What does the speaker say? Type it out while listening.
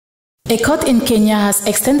A court in Kenya has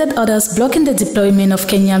extended orders blocking the deployment of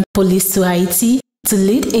Kenyan police to Haiti to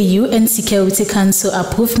lead a UN Security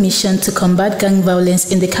Council-approved mission to combat gang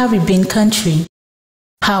violence in the Caribbean country.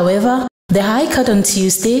 However, the High Court on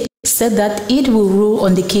Tuesday said that it will rule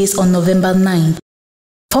on the case on November 9.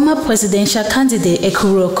 Former presidential candidate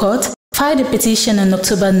Ekuru Court filed a petition on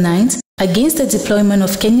October 9 against the deployment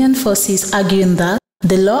of Kenyan forces, arguing that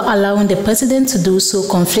the law allowing the president to do so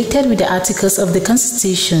conflicted with the articles of the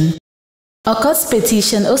Constitution. A court's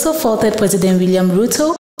petition also faulted President William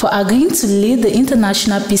Ruto for agreeing to lead the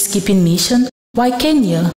international peacekeeping mission, while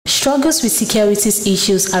Kenya struggles with security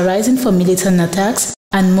issues arising from militant attacks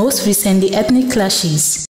and most recently ethnic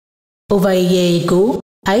clashes. Over a year ago,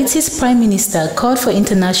 Haiti's Prime Minister called for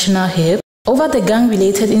international help over the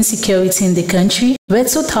gang-related insecurity in the country, where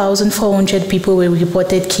 2,400 people were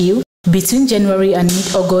reported killed between January and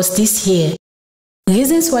mid-August this year.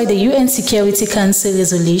 Reasons why the UN Security Council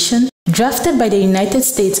resolution, drafted by the United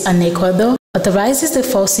States and Ecuador, authorizes the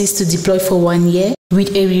forces to deploy for 1 year,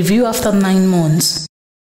 with a review after 9 months.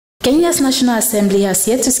 Kenya's National Assembly has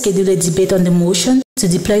yet to schedule a debate on the motion to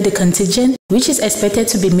deploy the contingent, which is expected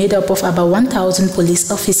to be made up of about 1,000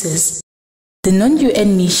 police officers. The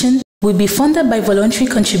non-UN mission will be funded by voluntary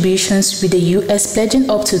contributions, with the US pledging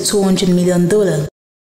up to $200 million.